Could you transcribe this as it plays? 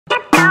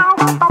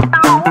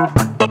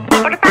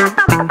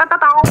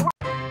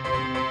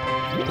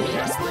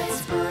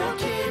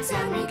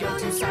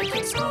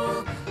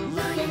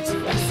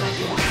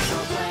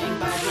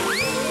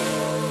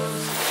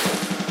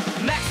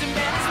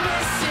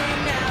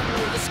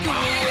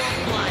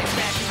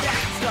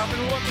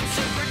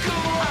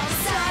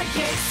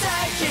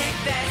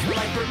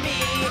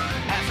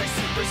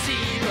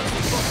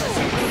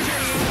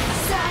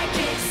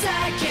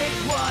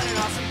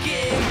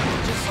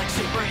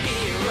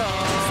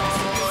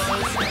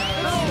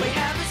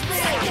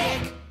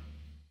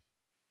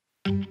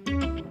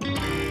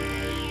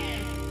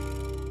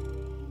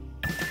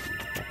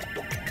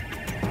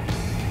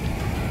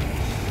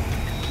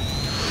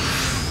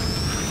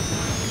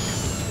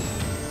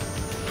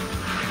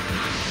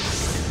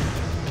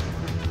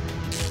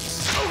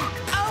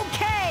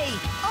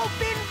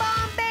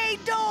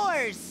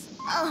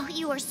Oh,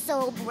 you are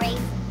so brave.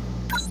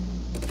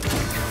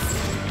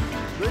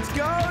 Let's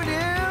go,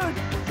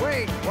 dude!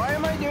 Wait, why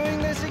am I doing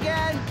this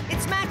again?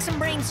 It's Maxum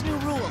Brain's new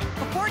rule.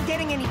 Before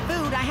getting any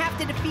food, I have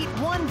to defeat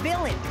one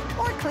villain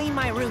or clean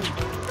my room.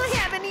 I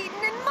haven't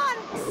eaten in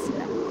months.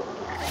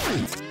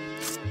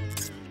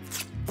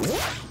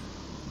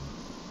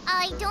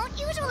 I don't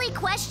usually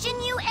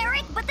question you,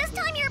 Eric, but this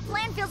time your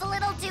plan feels a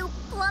little too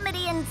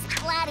plummety and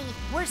splatty.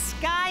 We're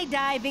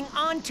skydiving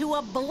onto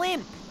a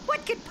blimp.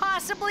 What could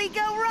possibly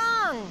go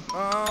wrong?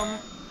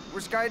 We're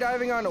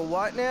skydiving onto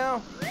what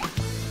now?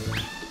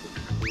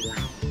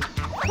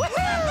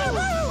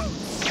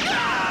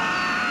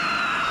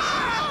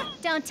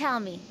 Don't tell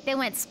me. They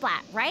went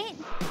splat, right?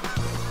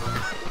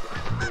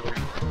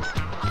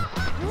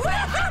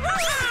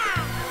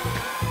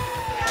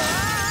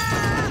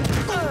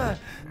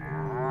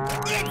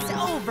 It's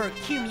over,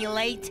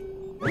 Cumulate.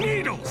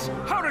 Needles!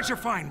 How did you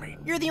find me?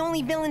 You're the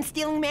only villain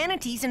stealing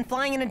manatees and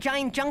flying in a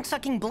giant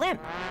junk-sucking blimp.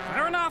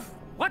 Fair enough.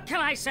 What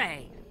can I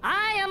say?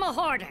 I am a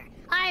hoarder.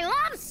 I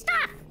love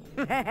stuff!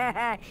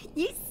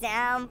 You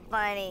sound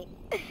funny.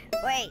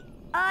 Wait,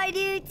 I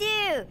do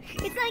too.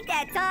 It's like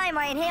that time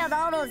I inhaled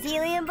all those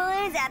helium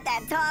balloons at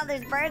that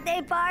toddler's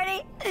birthday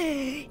party.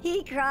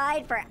 He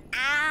cried for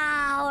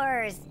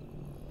hours.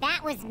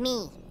 That was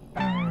me.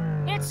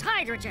 It's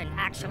hydrogen,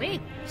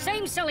 actually.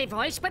 Same silly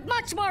voice, but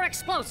much more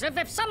explosive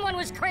if someone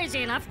was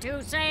crazy enough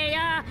to say,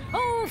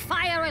 oh,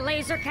 fire a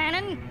laser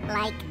cannon.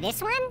 Like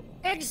this one?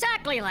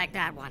 Exactly like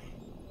that one.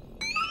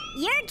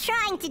 You're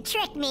trying to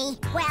trick me.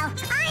 Well,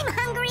 I'm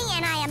hungry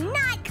and I am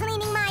not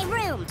cleaning my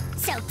room.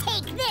 So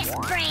take this,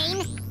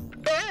 brain.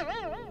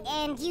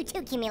 And you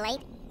too,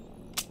 Cumulate.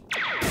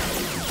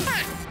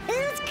 Ha!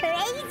 Who's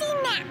crazy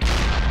now?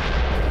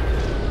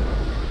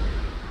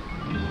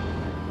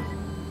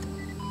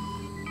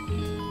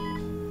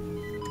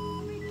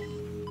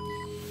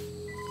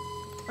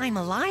 I'm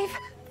alive?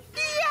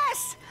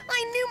 Yes!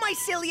 I knew my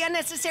silly,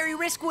 unnecessary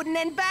risk wouldn't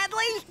end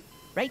badly.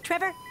 Right,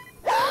 Trevor?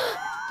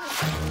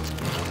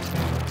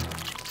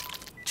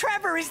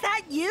 Trevor, is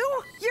that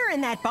you? You're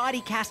in that body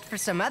cast for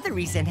some other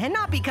reason, and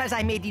not because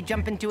I made you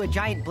jump into a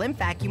giant blimp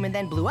vacuum and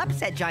then blew up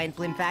said giant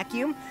blimp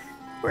vacuum,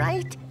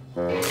 right?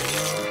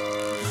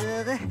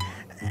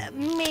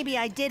 Maybe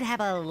I did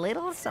have a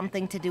little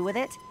something to do with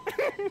it.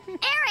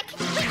 Eric,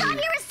 we got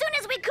here as soon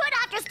as we could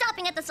after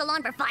stopping at the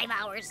salon for 5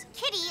 hours.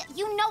 Kitty,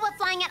 you know what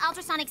flying at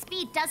ultrasonic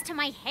speed does to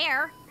my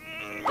hair.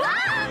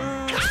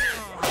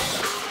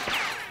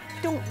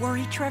 Don't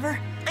worry, Trevor.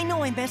 I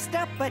know I messed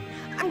up, but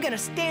I'm gonna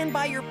stand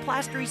by your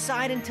plastery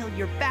side until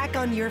you're back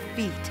on your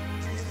feet.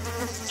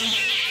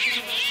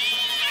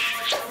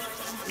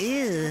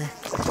 Ew.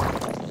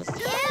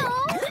 Ew!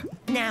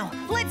 Now,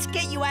 let's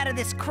get you out of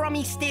this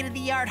crummy,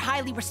 state-of-the-art,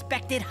 highly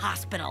respected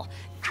hospital.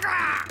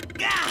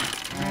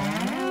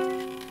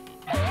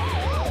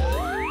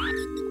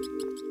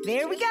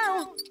 There we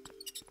go.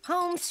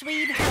 Home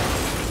sweet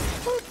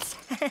home. Oops.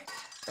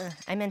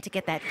 I meant to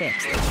get that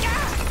fixed.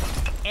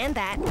 And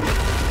that.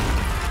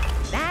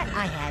 That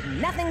I had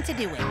nothing to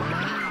do with.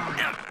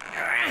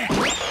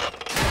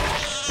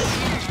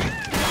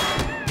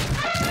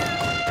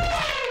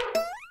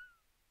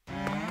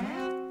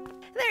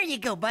 There you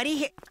go, buddy.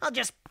 Here, I'll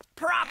just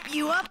prop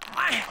you up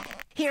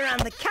here on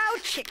the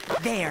couch.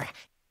 There.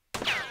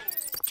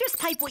 Just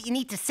type what you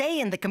need to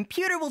say and the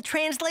computer will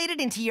translate it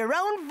into your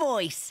own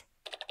voice.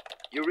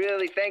 You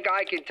really think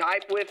I can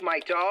type with my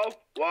toe?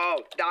 Whoa,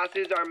 das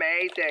is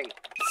amazing.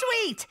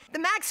 Sweet! The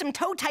Maxum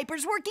toe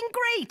typer's working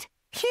great.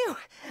 Phew.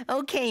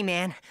 Okay,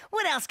 man.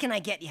 What else can I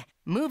get you?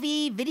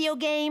 Movie, video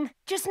game?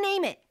 Just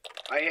name it.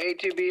 I hate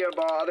to be a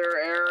bother,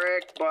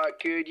 Eric, but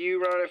could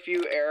you run a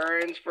few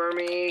errands for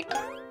me?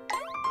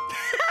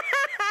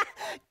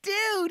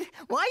 Dude,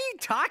 why are you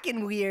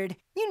talking weird?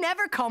 You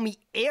never call me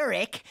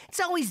Eric. It's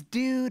always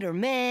dude or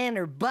man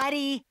or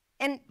buddy.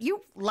 And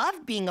you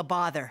love being a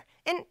bother.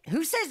 And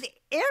who says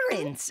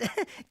errands?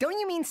 Don't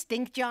you mean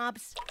stink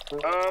jobs?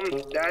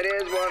 That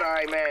is what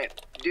I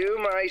meant. Do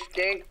my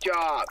stink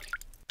jobs.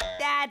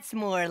 That's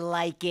more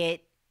like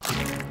it.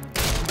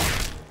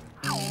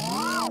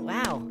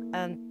 Wow,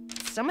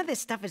 some of this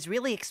stuff is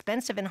really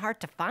expensive and hard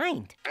to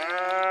find.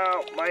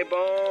 Ow, my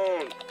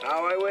bones.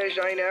 How I wish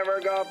I never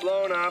got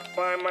blown up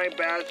by my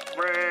best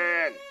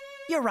friend.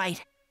 You're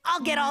right.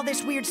 I'll get all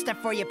this weird stuff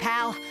for you,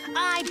 pal.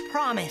 I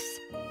promise.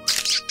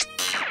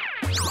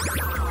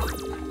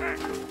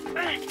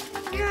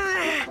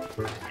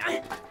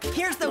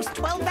 Here's those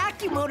 12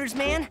 vacuum motors,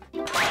 man.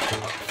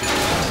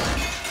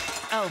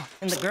 Oh,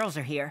 and the girls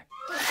are here.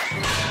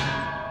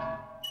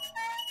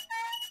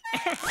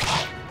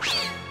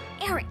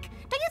 Eric,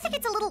 don't you think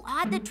it's a little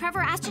odd that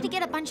Trevor asked you to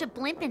get a bunch of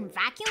blimp and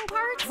vacuum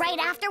parts right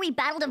after we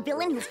battled a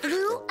villain who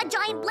flew a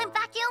giant blimp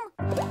vacuum?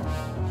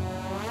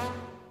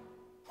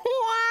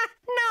 What?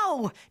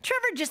 No!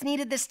 Trevor just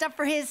needed this stuff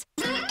for his...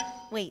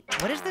 Wait,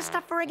 what is this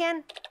stuff for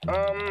again?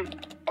 Ow,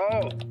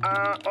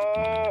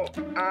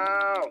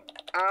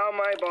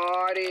 my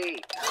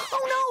body.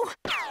 Oh,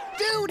 no!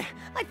 Dude,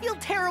 I feel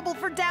terrible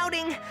for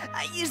doubting.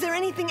 Is there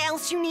anything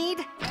else you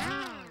need?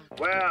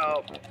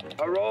 Well,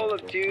 a roll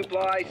of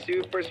 2-ply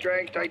super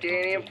strength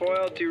titanium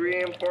foil to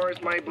reinforce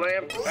my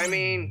blimp.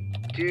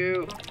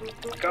 To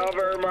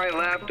cover my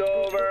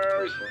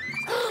leftovers.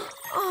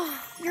 Oh,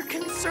 your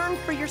concern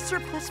for your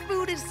surplus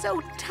food is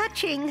so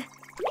touching.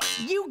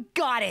 You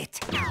got it.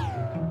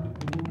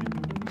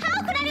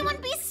 How could anyone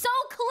be so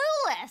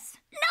clueless?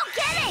 No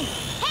kidding!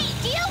 Hey,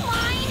 do you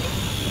mind?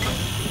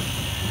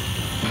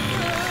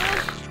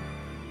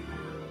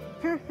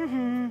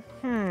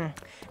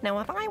 Now,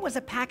 if I was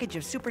a package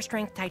of super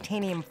strength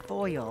titanium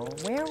foil,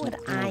 where would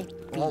I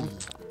be?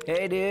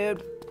 Hey,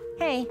 dude.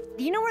 Hey,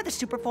 do you know where the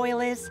super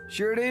foil is?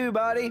 Sure do,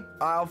 buddy.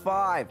 Aisle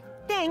 5.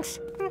 Thanks.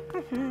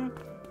 Free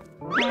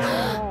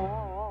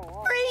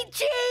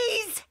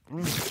cheese!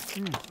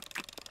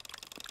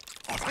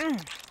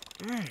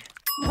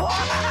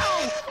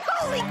 Wow!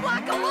 Holy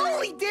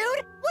guacamole,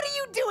 dude! What are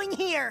you doing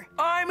here?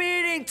 I'm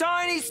eating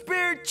tiny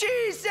spear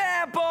cheese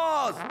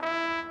samples!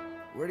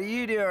 What are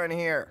you doing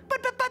here?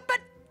 But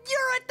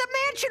you're at the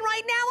mansion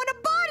right now in a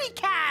body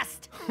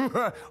cast!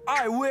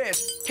 I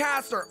wish.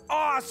 Casts are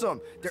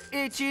awesome. They're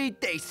itchy,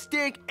 they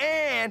stink,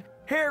 and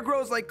hair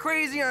grows like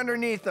crazy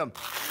underneath them.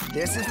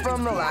 This is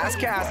from the last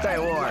cast I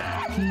wore.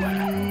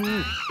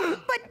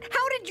 But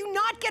how did you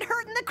not get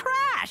hurt in the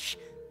crash?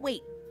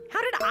 Wait,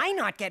 how did I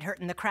not get hurt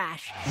in the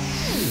crash?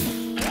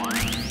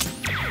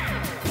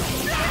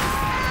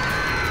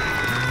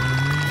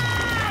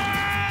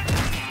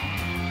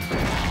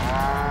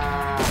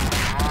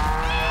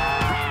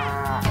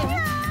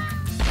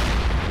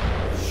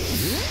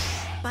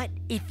 But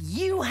if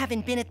you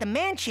haven't been at the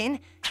mansion,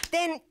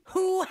 then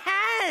who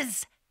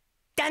has?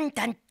 Dun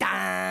dun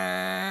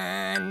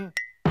dun!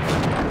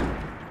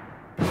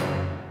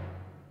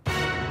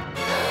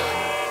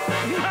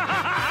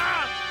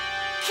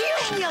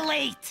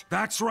 Cumulate!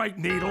 That's right,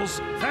 Needles.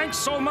 Thanks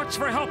so much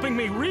for helping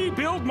me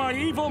rebuild my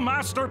evil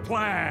master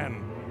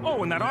plan.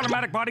 Oh, and that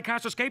automatic body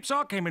cast escape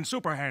saw came in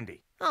super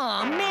handy.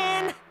 Aw,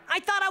 man! I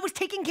thought I was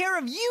taking care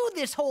of you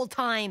this whole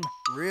time!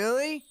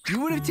 Really?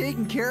 You would have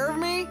taken care of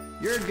me?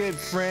 You're a good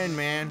friend,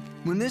 man.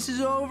 When this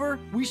is over,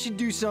 we should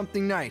do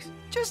something nice.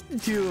 Just the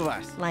two of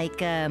us. Like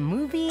a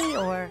movie,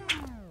 or...?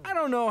 I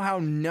don't know how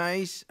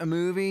nice a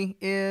movie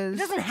is. It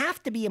doesn't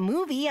have to be a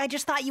movie. I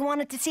just thought you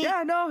wanted to see...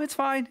 Yeah, no, it's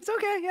fine. It's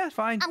okay. Yeah, it's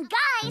fine.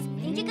 Guys,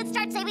 think you could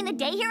start saving the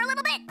day here a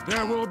little bit?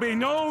 There will be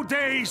no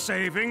day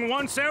saving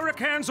once Eric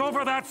hands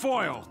over that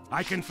foil.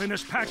 I can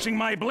finish patching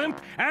my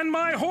blimp, and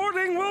my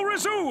hoarding will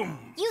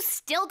resume. You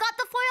still got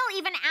the foil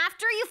even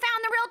after you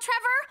found the real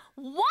Trevor?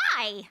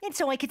 Why? And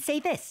so I could say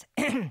this.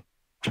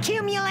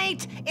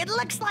 Cumulate! It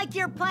looks like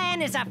your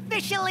plan is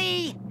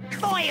officially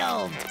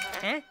foiled!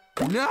 Huh?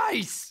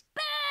 Nice!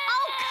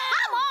 Oh,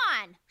 come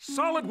on!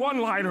 Solid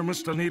one-liner,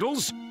 Mr.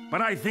 Needles.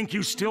 But I think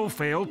you still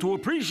failed to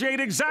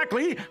appreciate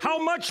exactly how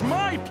much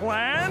my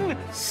plan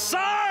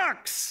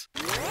sucks!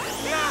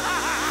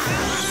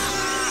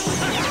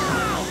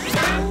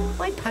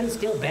 My pun's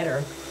still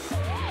better.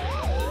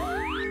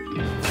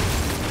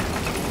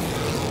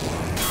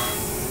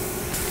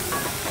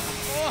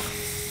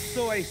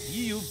 So I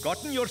see you've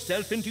gotten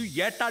yourself into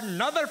yet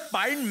another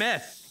fine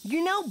mess.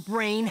 You know,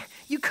 Brain,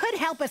 you could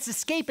help us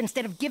escape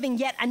instead of giving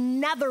yet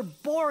another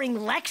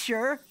boring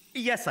lecture.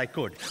 Yes, I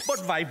could.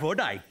 But why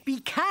would I?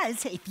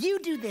 Because if you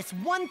do this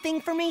one thing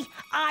for me,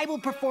 I will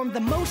perform the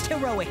most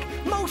heroic,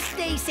 most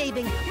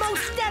day-saving,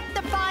 most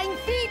step-defying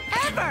feat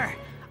ever!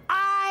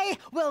 I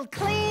will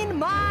clean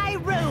my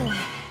room!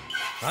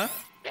 Huh?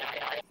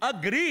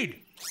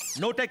 Agreed.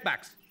 No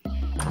take-backs.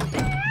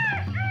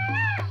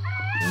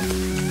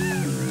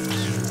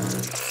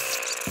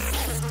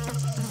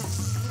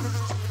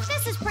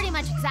 This is pretty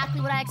much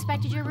exactly what I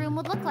expected your room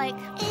would look like.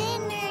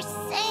 Inner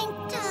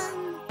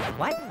sanctum.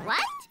 What? What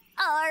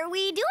are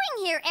we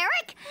doing here,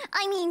 Eric?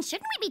 I mean,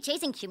 shouldn't we be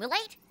chasing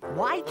Cumulate?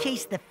 Why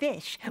chase the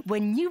fish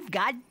when you've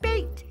got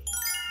bait?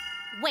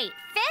 Wait,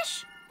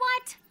 fish?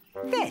 What?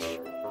 Fish.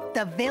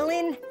 The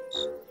villain.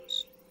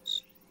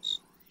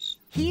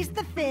 He's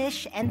the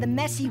fish, and the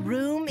messy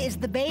room is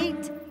the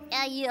bait.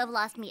 You have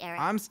lost me, Eric.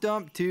 I'm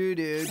stumped too,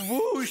 dude.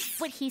 Whoosh!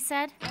 What he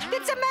said?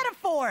 It's a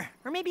metaphor,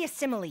 or maybe a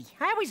simile.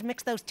 I always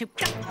mix those two.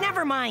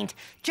 Never mind.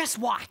 Just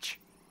watch.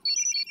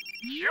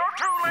 You're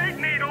too late,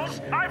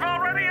 Needles. I've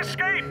already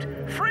escaped.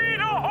 Free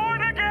to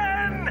hoard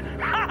again!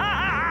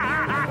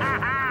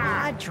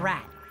 Ah,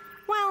 drat.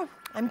 Well,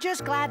 I'm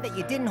just glad that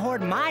you didn't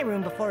hoard my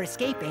room before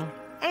escaping.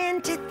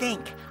 And to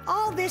think,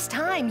 all this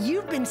time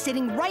you've been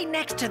sitting right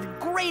next to the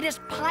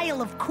greatest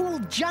pile of cool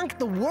junk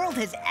the world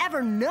has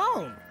ever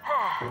known.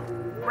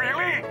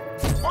 Really?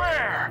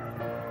 Where?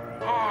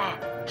 Oh,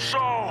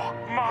 so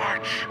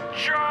much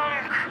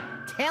junk.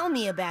 Tell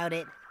me about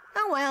it.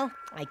 Oh well,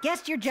 I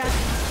guess you're just...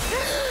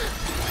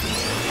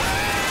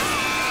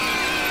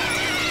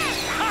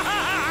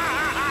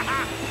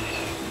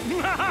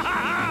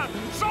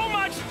 So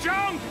much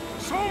junk!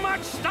 So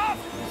much stuff!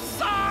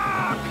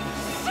 Suck!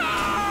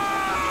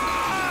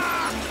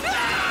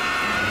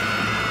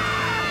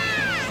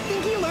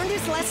 Think he learned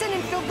his lesson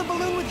and filled the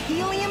balloon with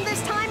helium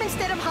this time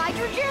instead of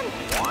hydrogen?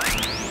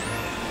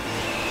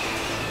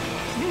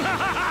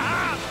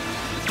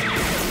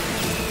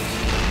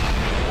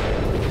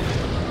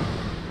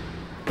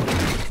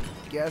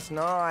 Guess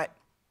not.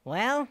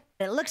 Well,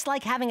 it looks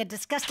like having a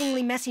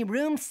disgustingly messy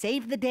room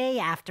saved the day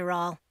after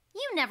all.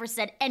 You never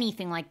said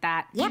anything like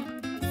that. Yep,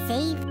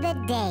 save the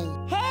day.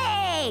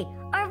 Hey!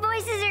 Our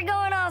voices are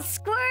going all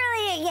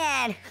squirrely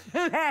again.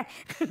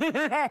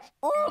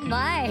 Oh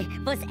my!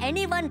 Was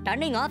anyone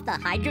turning off the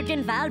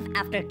hydrogen valve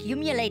after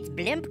Cumulate's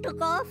blimp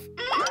took off?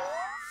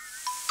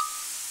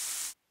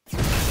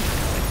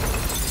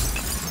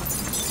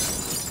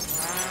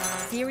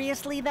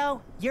 Seriously,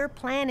 though? Your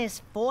plan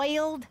is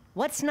foiled?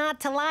 What's not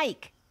to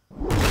like?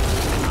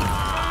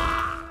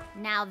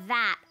 Now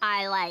that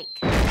I like.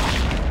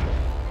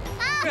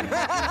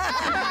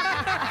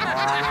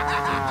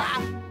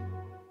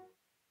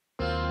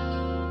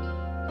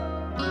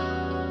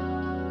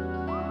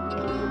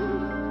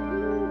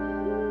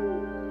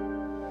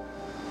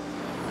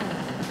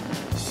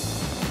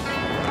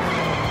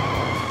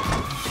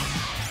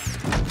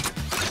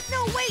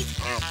 No, wait!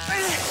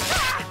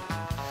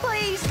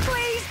 Please,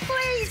 please,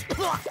 please!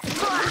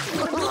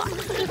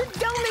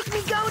 Don't make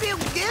me go to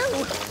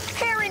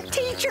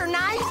parent-teacher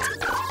night!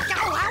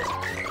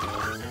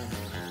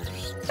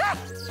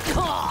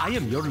 I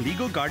am your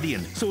legal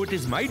guardian, so it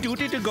is my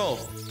duty to go.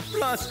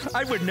 Plus,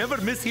 I would never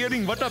miss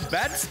hearing what a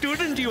bad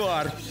student you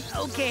are.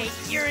 Okay,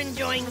 you're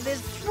enjoying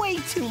this way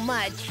too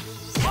much.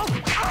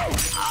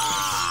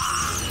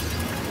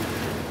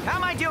 How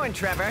am I doing,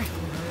 Trevor?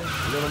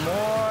 A little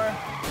more.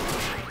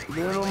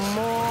 Little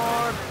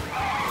more.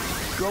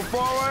 Go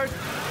forward.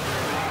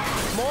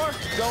 More.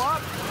 Go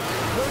up.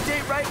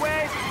 Rotate right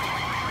way.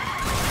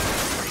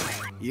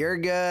 You're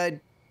good.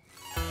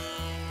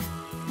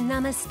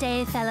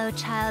 Namaste, fellow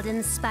child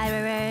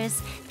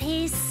inspirers.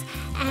 Peace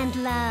and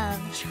love.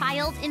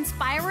 Child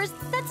inspirers?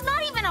 That's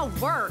not even a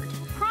word.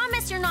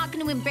 Promise you're not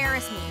going to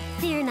embarrass me.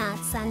 Fear not,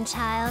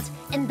 sunchild.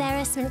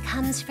 Embarrassment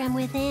comes from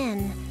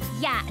within.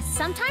 Yeah,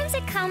 sometimes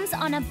it comes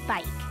on a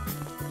bike.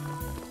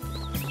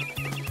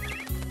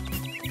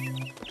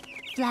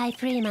 Fly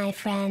free, my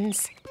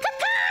friends.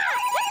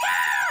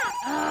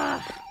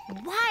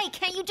 Why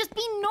can't you just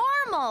be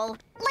normal?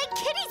 Like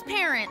Kitty's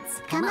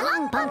parents. Come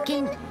along,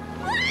 pumpkin. Must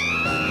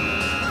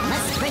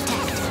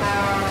protect.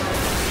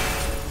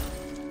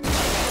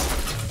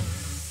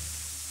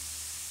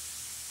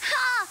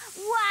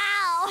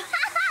 Wow!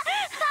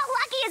 How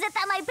lucky is it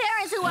that my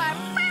parents, who are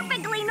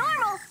perfectly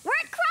normal,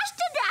 weren't crushed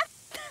to death?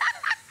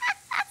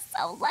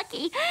 So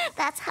lucky.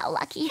 That's how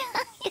lucky.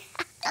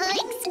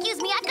 Excuse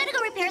me, I've got to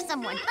go repair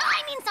someone.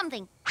 I mean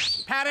something.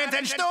 Parents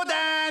and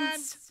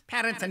students!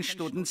 Parents and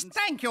students,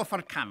 thank you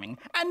for coming,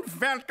 and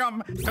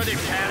welcome to the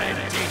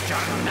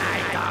Parent-Teacher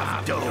Night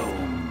of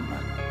Doom.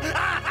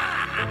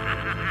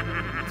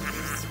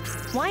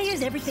 Why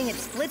is everything at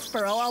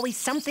Splitsboro always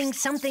something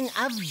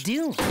of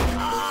doom?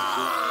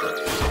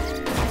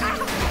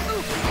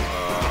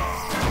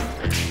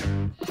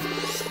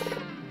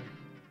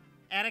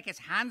 Eric is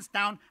hands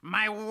down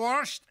my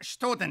worst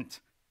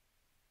student.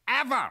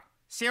 Ever.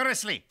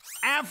 Seriously,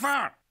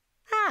 ever.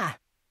 Ah,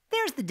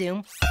 there's the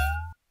doom.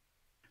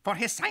 For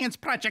his science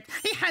project,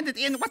 he handed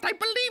in what I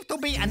believe to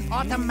be an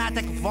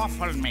automatic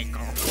waffle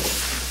maker.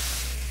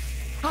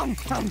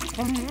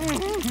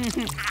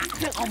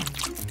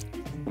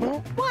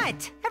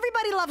 What?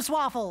 Everybody loves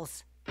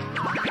waffles.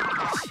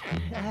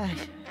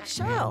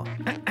 So,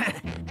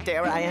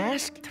 dare I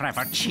ask?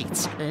 Trevor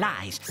cheats,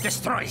 lies,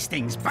 destroys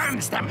things,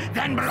 burns them,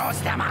 then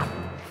blows them up.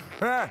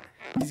 Huh,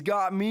 he's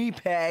got me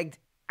pegged.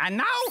 And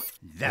now,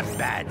 the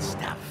bad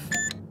stuff.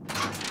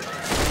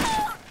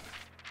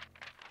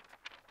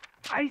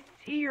 I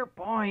see your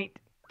point.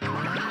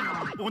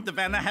 And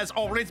Vana has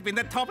always been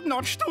a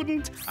top-notch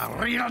student. A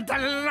real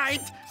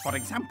delight. For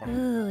example...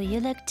 Ooh,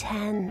 you look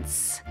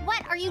tense.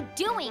 What are you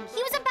doing?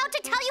 He was about to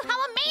tell you how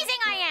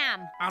amazing I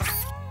am.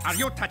 Are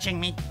you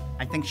touching me?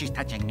 I think she's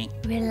touching me.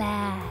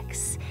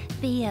 Relax.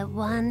 Be at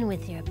one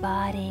with your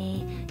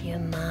body, your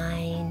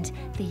mind,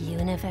 the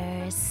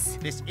universe.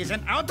 This is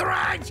an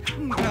outrage!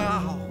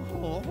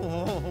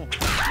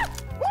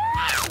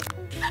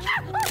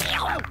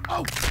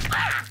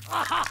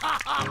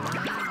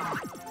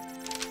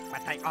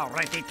 But I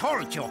already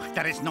told you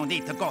there is no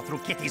need to go through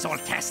Kitty's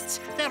old tests.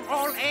 They're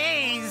all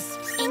A's.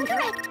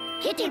 Incorrect.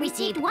 Kitty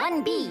received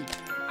 1B.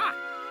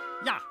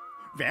 Yeah.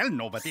 Well,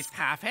 nobody's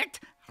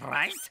perfect,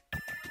 right?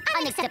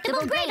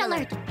 Unacceptable grade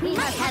alert. We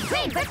must have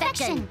grade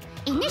perfection.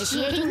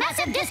 Initiating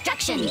massive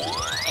destruction.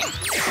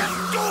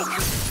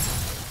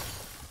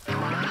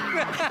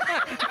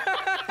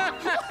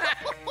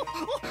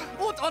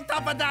 On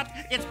top of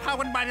that, it's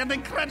powered by an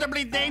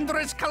incredibly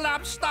dangerous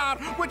collapse star,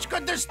 which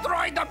could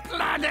destroy the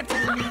planet. I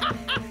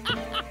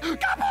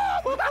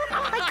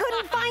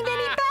couldn't find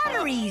any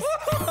batteries.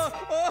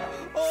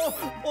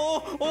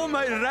 Oh,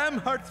 my RAM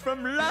hurts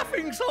from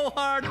laughing so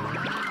hard.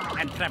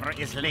 And Trevor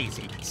is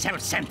lazy,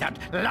 self-centered,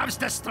 loves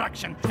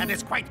destruction, and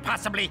is quite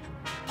possibly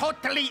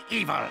totally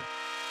evil.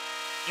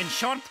 In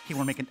short, he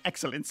will make an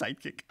excellent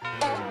sidekick.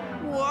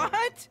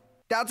 What?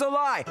 That's a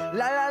lie.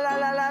 La la la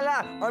la la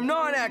la. I'm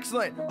not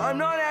excellent. I'm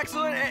not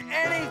excellent at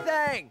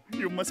anything.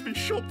 You must be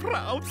so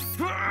proud.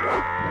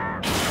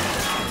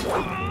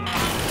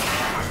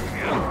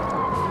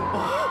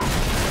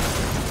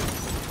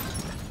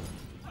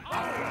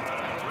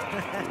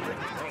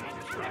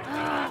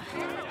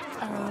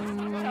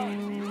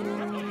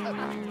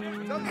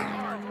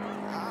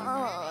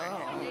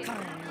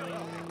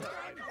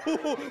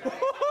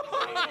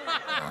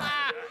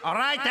 All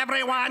right,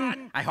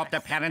 everyone. I hope the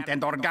parent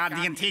and or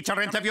guardian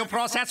teacher interview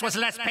process was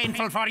less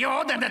painful for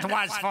you than it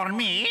was for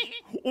me.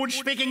 And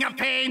speaking of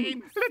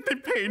pain, let the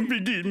pain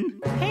begin.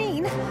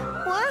 Pain?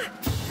 What?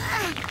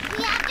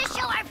 We have to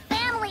show our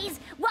families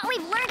what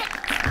we've learned at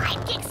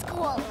Sidekick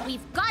school.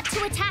 We've got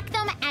to attack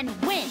them and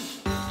win.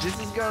 This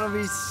is gonna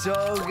be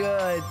so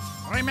good.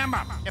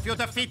 Remember, if you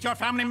defeat your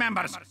family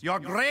members, your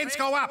grades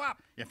go up.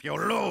 If you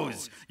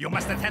lose, you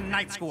must attend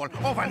night school,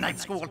 overnight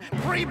school,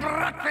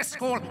 pre-breakfast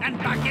school, and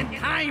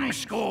back-in-time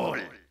school.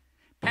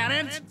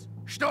 Parents,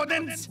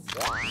 students,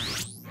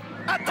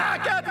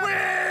 attack at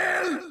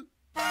will!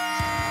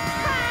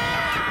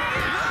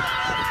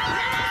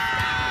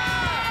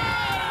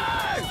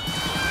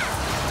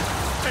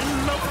 I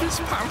love this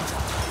part.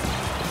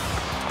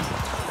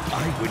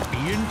 I would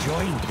be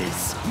enjoying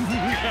this.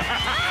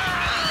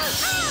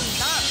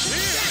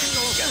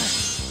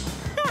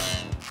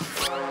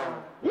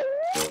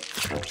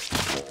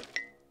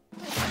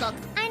 Look,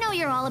 I know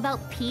you're all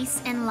about peace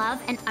and love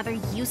and other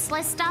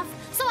useless stuff,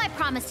 so I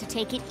promise to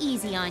take it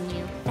easy on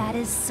you. That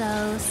is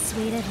so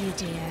sweet of you,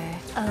 dear.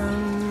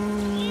 Come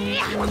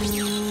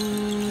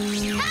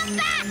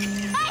back!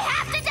 I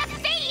have to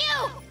defeat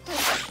you!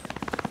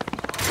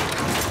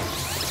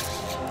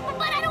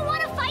 But I don't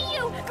want to fight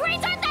you!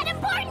 Grades aren't that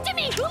important to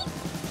me!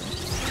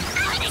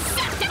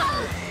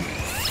 Unacceptable!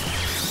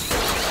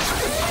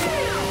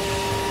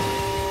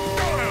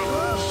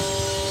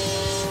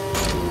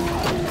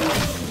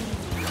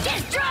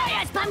 Destroy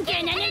us,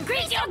 Pumpkin, and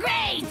increase your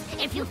grades!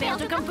 If you fail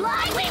to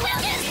comply, we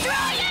will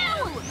destroy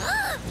you!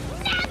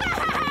 Never!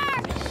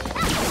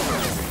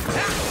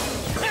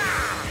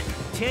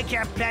 Take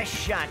your best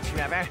shot,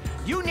 Trevor.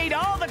 You need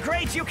all the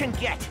grades you can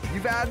get.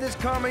 You've had this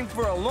coming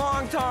for a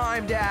long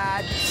time,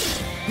 Dad.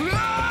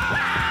 Ow!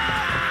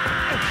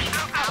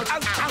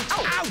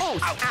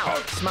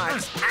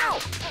 Smarts. Ow!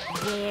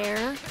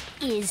 Where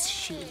is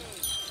she?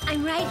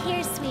 I'm right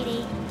here,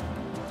 sweetie.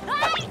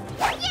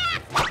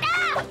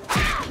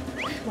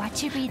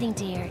 Watch your breathing,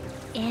 dear.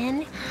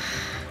 In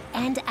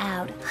and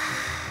out.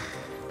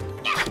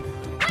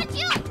 Would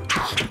you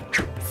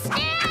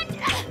stand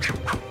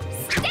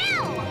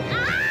still?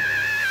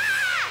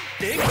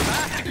 Take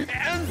back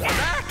and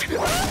back.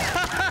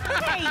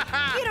 Hey,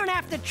 you don't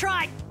have to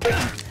try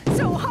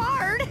so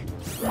hard.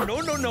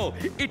 No.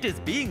 It is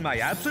being my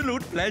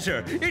absolute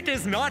pleasure. It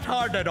is not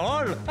hard at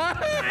all.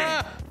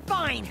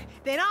 Fine,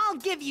 then I'll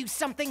give you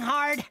something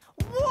hard.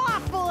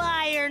 Waffle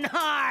iron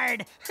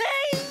hard.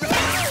 Hey!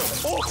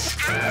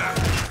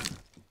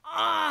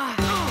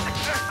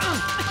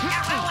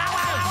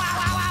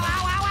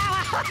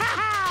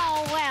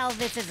 Well,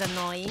 this is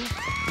annoying.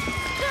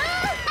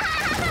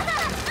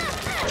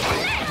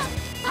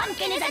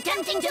 Pumpkin is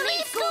attempting to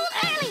leave school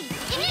early.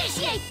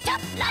 Initiate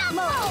tough love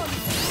mode.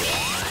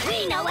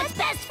 We know what's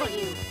best for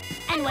you.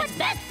 And what's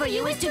best for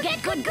you is to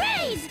get good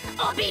grades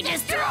or be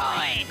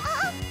destroyed.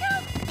 Oh,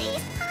 no,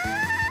 please.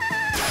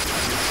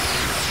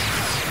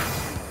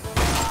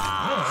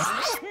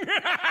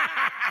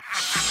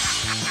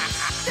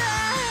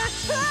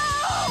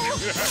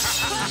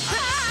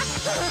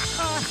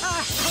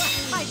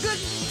 My good,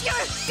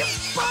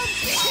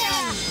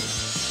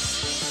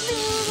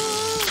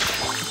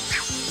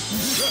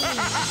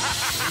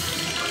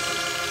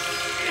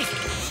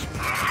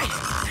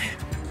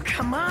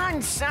 Come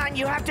on, son.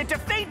 You have to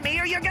defeat me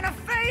or you're gonna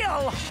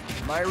fail.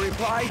 My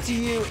reply to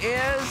you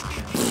is...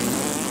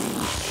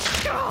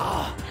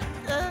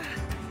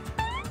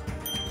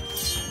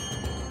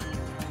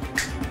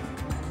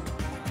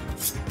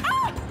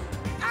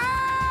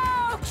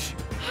 Ouch!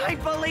 I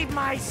believe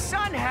my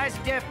son has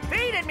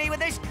defeated me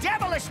with his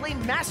devilishly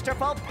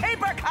masterful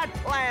paper cut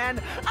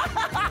plan.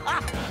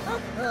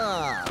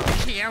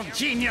 Sheer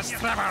genius,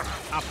 Trevor.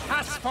 A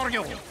pass for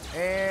you.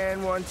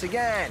 And once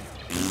again.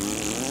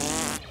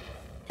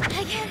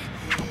 I can't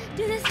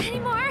do this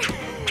anymore.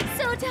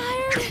 So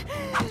tired.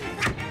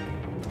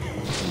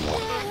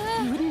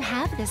 You wouldn't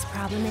have this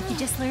problem if you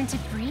just learned to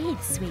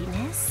breathe,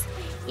 sweetness.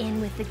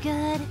 In with the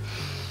good,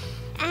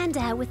 and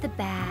out with the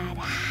bad.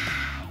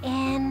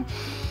 In,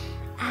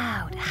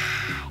 out.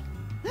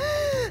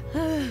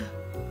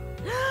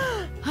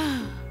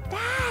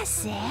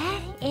 That's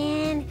it.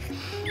 In,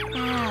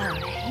 out.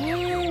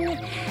 In,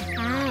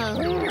 out.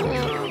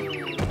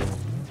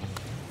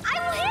 I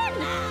win!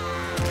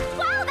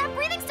 Wow, that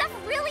breathing stuff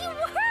really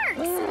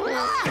works!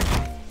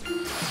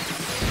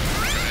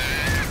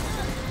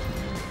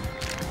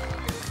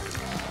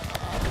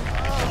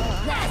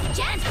 Last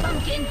chance,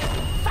 Pumpkin!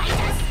 Fight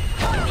us,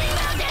 or we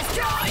will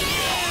destroy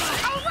you!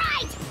 All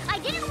right! I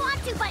didn't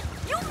want to, but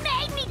you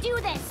made me do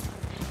this!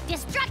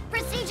 Destruct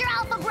Procedure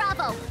Alpha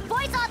Bravo.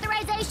 Voice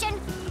authorization,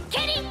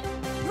 Kitty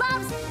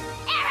loves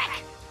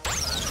Eric!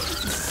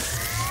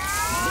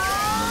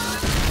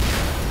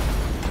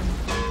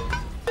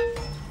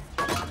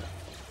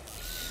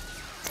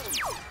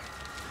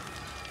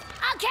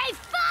 Okay,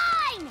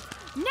 fine!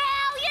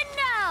 Now you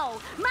know!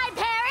 My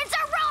parents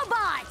are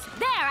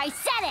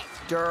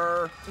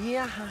Durr.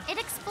 Yeah. It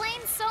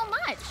explains so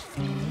much.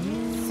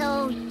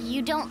 So,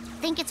 you don't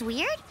think it's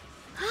weird?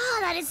 Oh,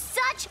 that is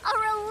such a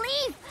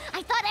relief!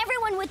 I thought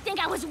everyone would think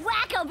I was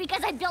wacko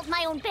because I built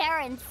my own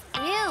parents.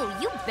 Ew,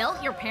 you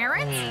built your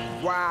parents?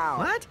 Wow.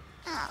 What?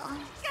 Oh.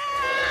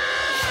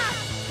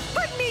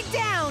 Put me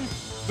down!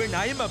 When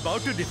I am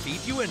about to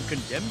defeat you and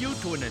condemn you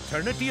to an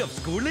eternity of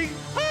schooling?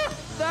 Ha!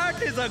 That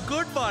is a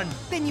good one!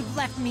 Then you've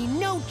left me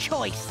no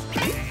choice.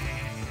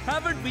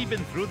 Haven't we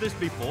been through this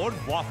before,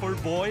 Waffle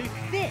Boy?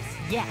 This,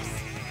 yes.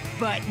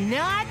 But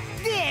not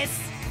this!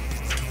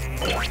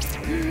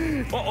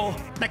 Uh-oh.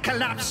 The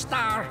collapsed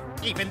star.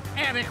 Even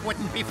Eric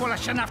wouldn't be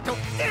foolish enough to...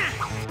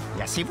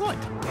 Yes, he would.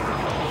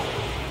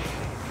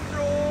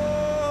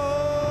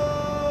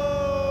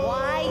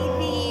 Why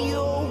the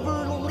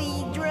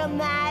overly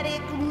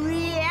dramatic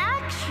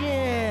reaction?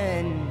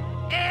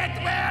 It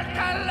will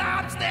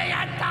collapse the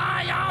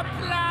entire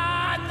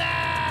planet!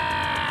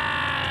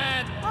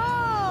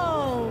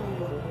 Oh,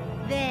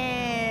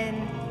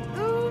 then,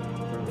 oops.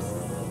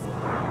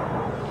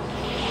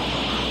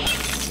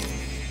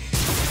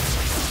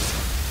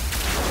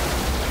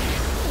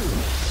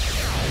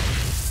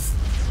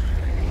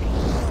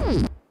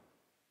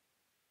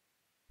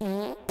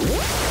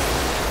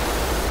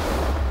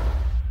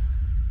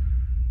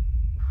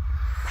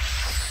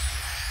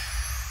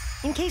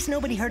 In case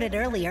nobody heard it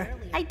earlier,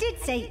 I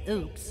did say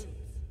oops.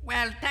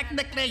 Well,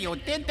 technically, you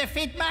did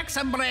defeat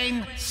Maxum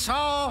Brain,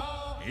 so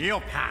you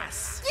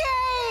pass.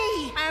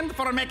 Yay! And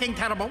for making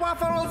terrible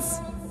waffles,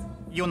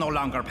 you no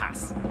longer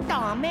pass.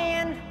 Aw,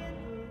 man.